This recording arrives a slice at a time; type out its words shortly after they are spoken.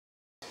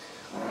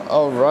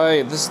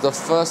Alright, this is the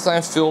first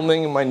time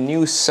filming my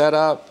new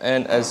setup,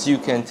 and as you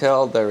can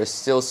tell, there is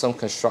still some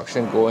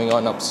construction going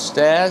on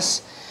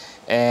upstairs.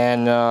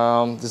 And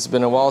this has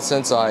been a while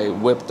since I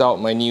whipped out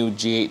my new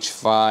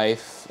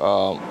GH5.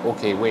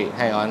 Okay, wait,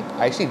 hang on.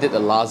 I actually did the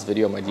last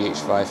video on my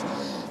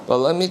GH5, but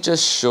let me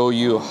just show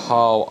you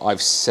how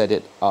I've set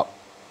it up.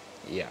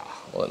 Yeah,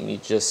 let me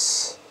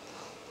just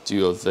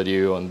do a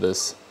video on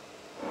this.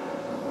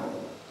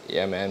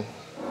 Yeah, man,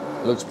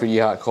 it looks pretty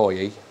hardcore,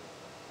 yeah?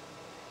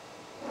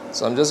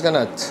 So I'm just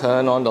gonna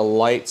turn on the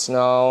lights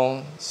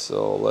now.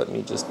 So let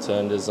me just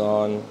turn this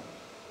on.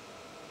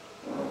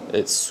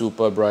 It's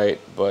super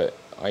bright, but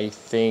I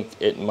think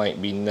it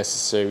might be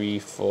necessary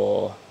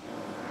for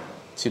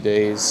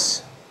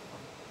today's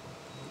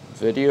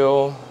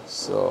video.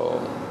 So,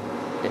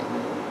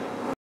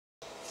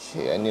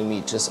 okay, and let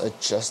me just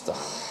adjust the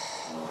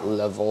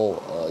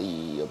level a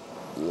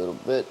little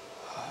bit.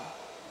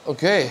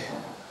 Okay,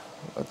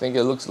 I think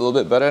it looks a little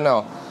bit better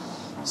now.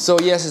 So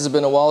yes, it's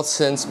been a while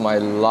since my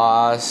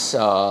last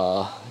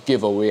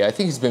giveaway. I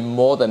think it's been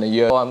more than a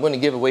year. I'm going to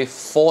give away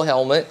 4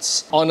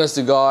 helmets. Honest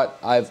to God,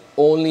 I've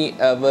only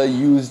ever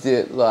used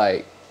it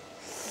like...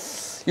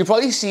 You've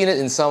probably seen it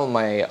in some of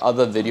my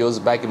other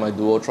videos back in my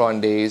Duotron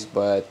days,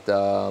 but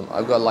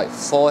I've got like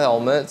 4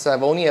 helmets.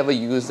 I've only ever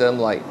used them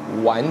like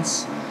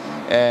once.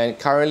 And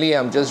currently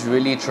I'm just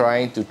really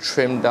trying to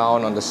trim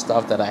down on the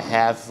stuff that I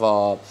have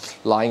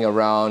lying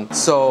around.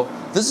 So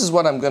this is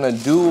what I'm gonna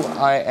do.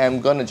 I am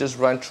gonna just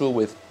run through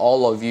with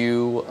all of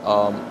you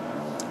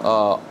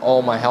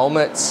all my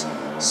helmets.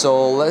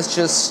 So let's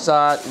just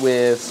start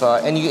with,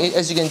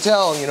 as you can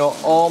tell, you know,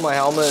 all my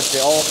helmets, they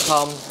all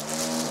come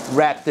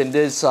wrapped in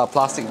this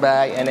plastic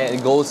bag, and then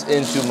it goes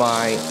into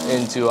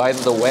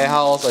either the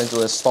warehouse or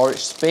into a storage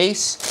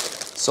space.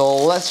 So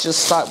let's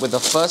just start with the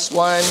first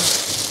one.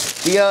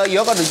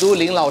 You're going to do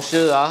Ling Lao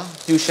Shi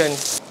tuition.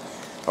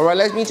 Alright,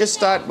 let me just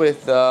start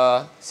with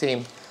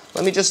same.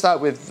 Let me just start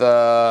with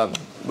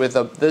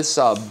this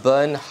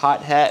Burn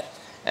hard hat.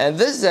 And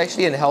this is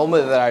actually a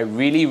helmet that I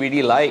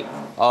really like.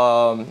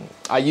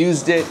 I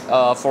used it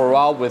for a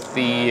while with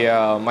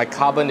my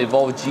Carbon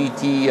Evolve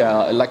GT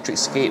electric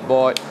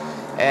skateboard.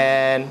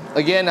 And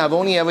again, I've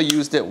only ever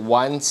used it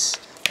once.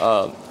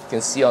 You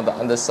can see on the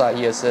underside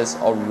here it says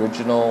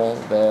original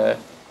there.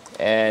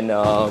 And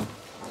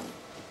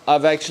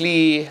I've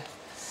actually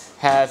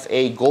have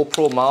a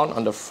GoPro mount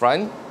on the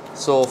front.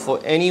 So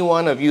for any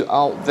one of you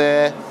out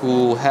there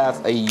who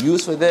have a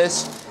use for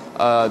this,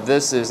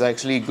 this is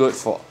actually good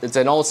for, it's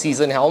an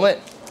all-season helmet.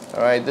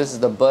 Alright, this is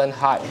the Burn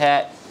hard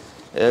hat.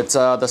 It's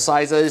the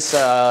sizes,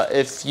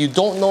 if you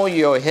don't know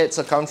your head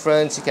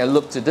circumference, you can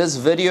look to this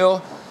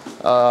video.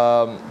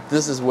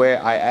 This is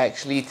where I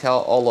actually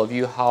tell all of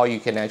you how you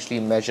can actually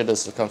measure the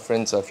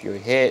circumference of your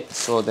head,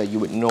 so that you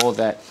would know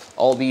that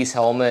all these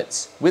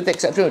helmets, with the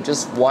exception of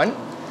just one,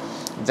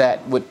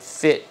 that would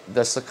fit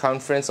the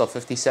circumference of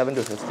 57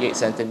 to 58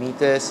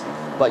 centimeters.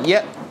 But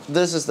yep,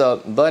 this is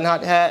the Burn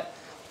hard hat.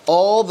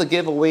 All the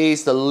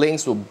giveaways, the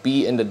links will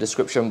be in the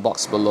description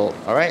box below.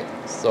 Alright,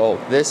 so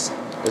this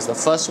is the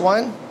first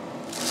one.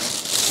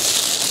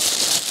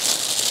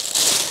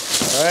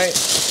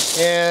 Alright.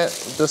 And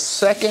the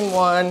second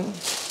one,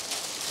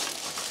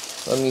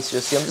 let me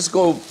just see, I'm just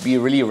going to be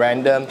really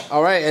random.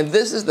 Alright, and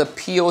this is the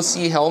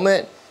POC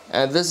helmet,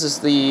 and this is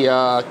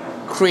the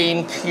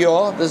Crane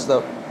Pure. This is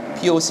the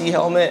POC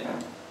helmet.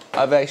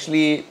 I've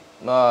actually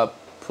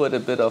put a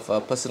bit of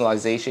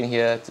personalization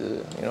here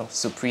to, you know,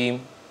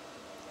 Supreme.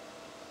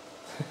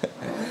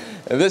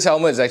 And this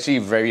helmet is actually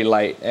very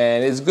light,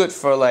 and it's good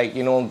for, like,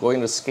 you know,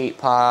 going to skate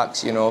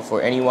parks. You know,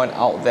 for anyone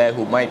out there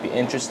who might be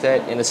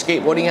interested in a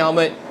skateboarding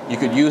helmet, you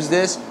could use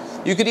this.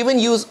 You could even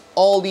use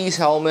all these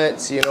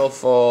helmets, you know,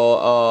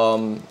 for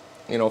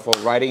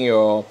riding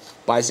your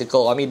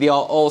bicycle. I mean, they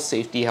are all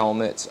safety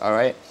helmets, all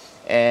right,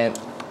 and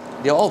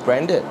they're all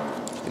branded.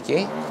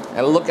 Okay,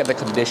 and look at the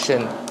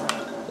condition.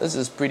 This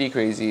is pretty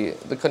crazy.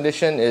 The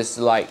condition is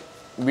like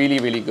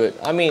really good.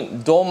 I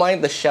mean, don't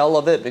mind the shell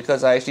of it,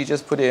 because I actually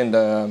just put it in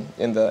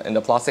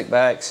the plastic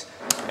bags,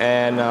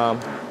 and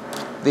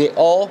they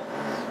all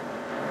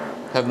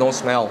have no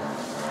smell.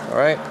 All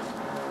right.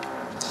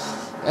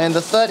 And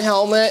the third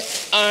helmet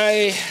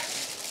I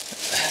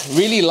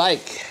really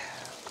like,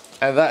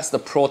 and that's the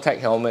ProTech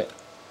helmet.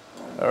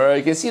 All right,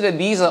 you can see that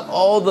these are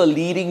all the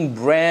leading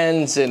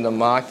brands in the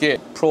market.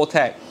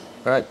 ProTech,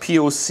 right?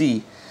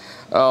 POC,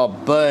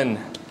 Burn.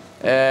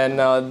 And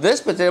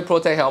this particular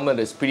ProTech helmet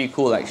is pretty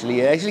cool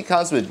actually. It actually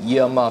comes with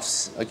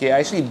earmuffs. Okay, I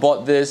actually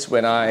bought this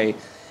when I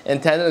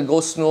intended to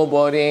go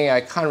snowboarding. I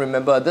can't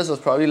remember. This was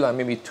probably like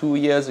maybe 2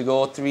 years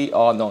ago,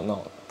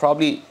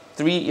 probably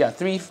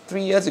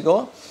 3 years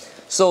ago.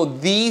 So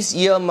these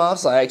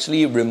earmuffs are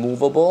actually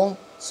removable.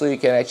 So you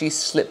can actually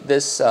slip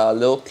this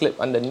little clip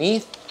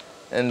underneath,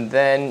 and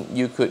then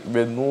you could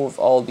remove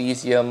all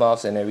these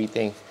earmuffs and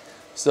everything.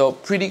 So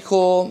pretty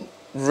cool,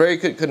 very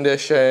good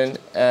condition,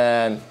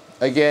 and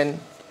again,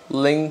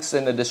 links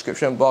in the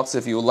description box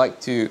if you would like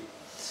to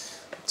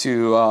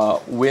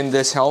win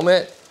this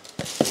helmet.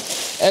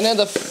 And then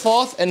the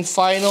fourth and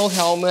final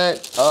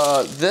helmet,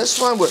 this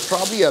one would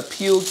probably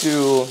appeal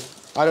to,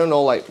 I don't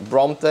know, like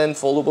Brompton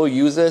foldable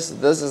users.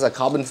 This is a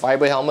carbon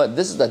fiber helmet.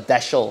 This is the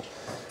Deschel,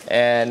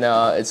 and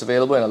it's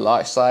available in a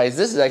large size.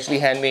 This is actually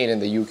handmade in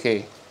the UK.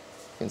 You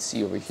can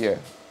see over here.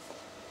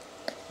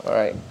 All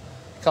right,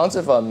 comes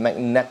with a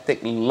magnetic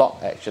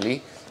lock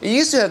actually. It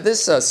used to have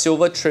this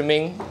silver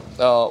trimming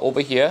over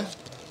here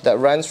that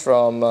runs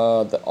from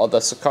the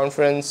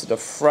circumference, the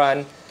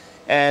front,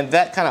 and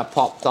that kind of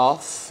popped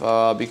off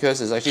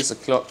because it's actually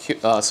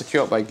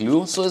secured by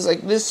glue. So it's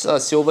like this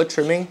silver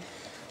trimming,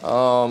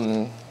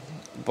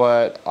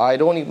 but I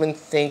don't even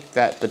think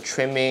that the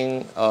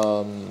trimming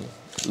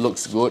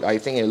looks good. I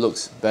think it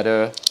looks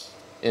better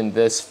in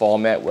this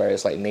format where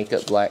it's like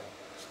naked black.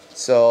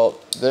 So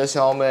this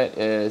helmet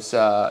is,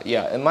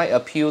 yeah, it might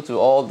appeal to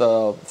all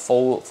the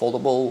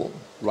foldable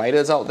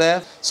riders out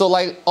there. So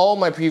like all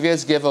my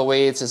previous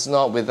giveaways, it's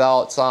not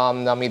without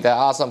some, I mean, there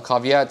are some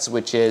caveats,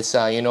 which is,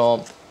 you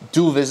know,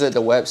 do visit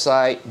the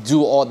website,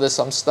 do order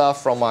some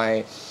stuff from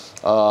my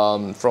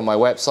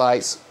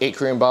websites, 8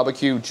 Korean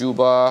Barbecue,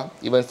 Juba,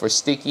 even for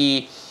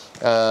Sticky.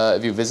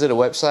 If you visit the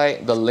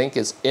website, the link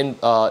is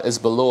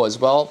below as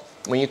well.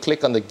 When you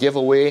click on the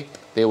giveaway,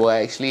 they will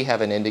actually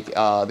have a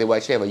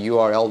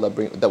URL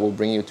that will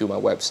bring you to my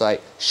website.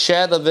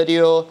 Share the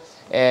video,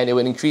 and it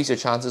will increase your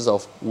chances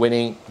of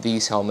winning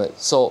these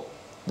helmets. So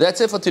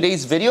that's it for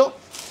today's video.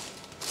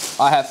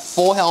 I have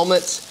 4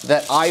 helmets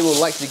that I would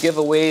like to give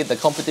away. The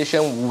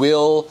competition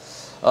will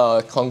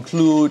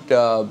conclude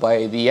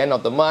by the end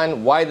of the month.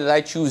 Why did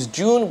I choose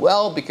June?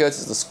 Well, because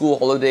it's the school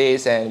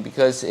holidays, and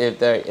because if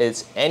there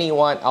is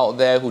anyone out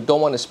there who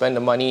don't want to spend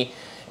the money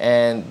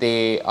and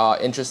they are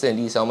interested in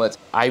these helmets,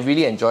 I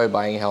really enjoy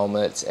buying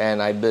helmets,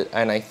 and I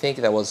think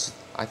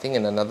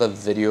in another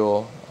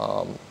video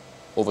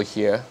over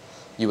here,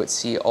 you would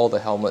see all the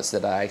helmets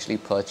that I actually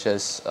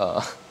purchased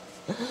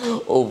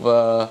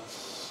over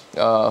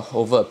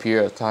a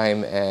period of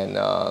time, and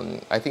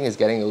I think it's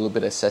getting a little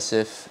bit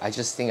excessive. I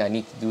just think I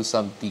need to do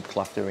some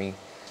decluttering.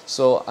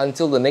 So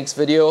until the next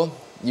video,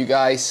 you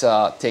guys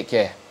take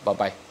care. Bye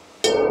bye.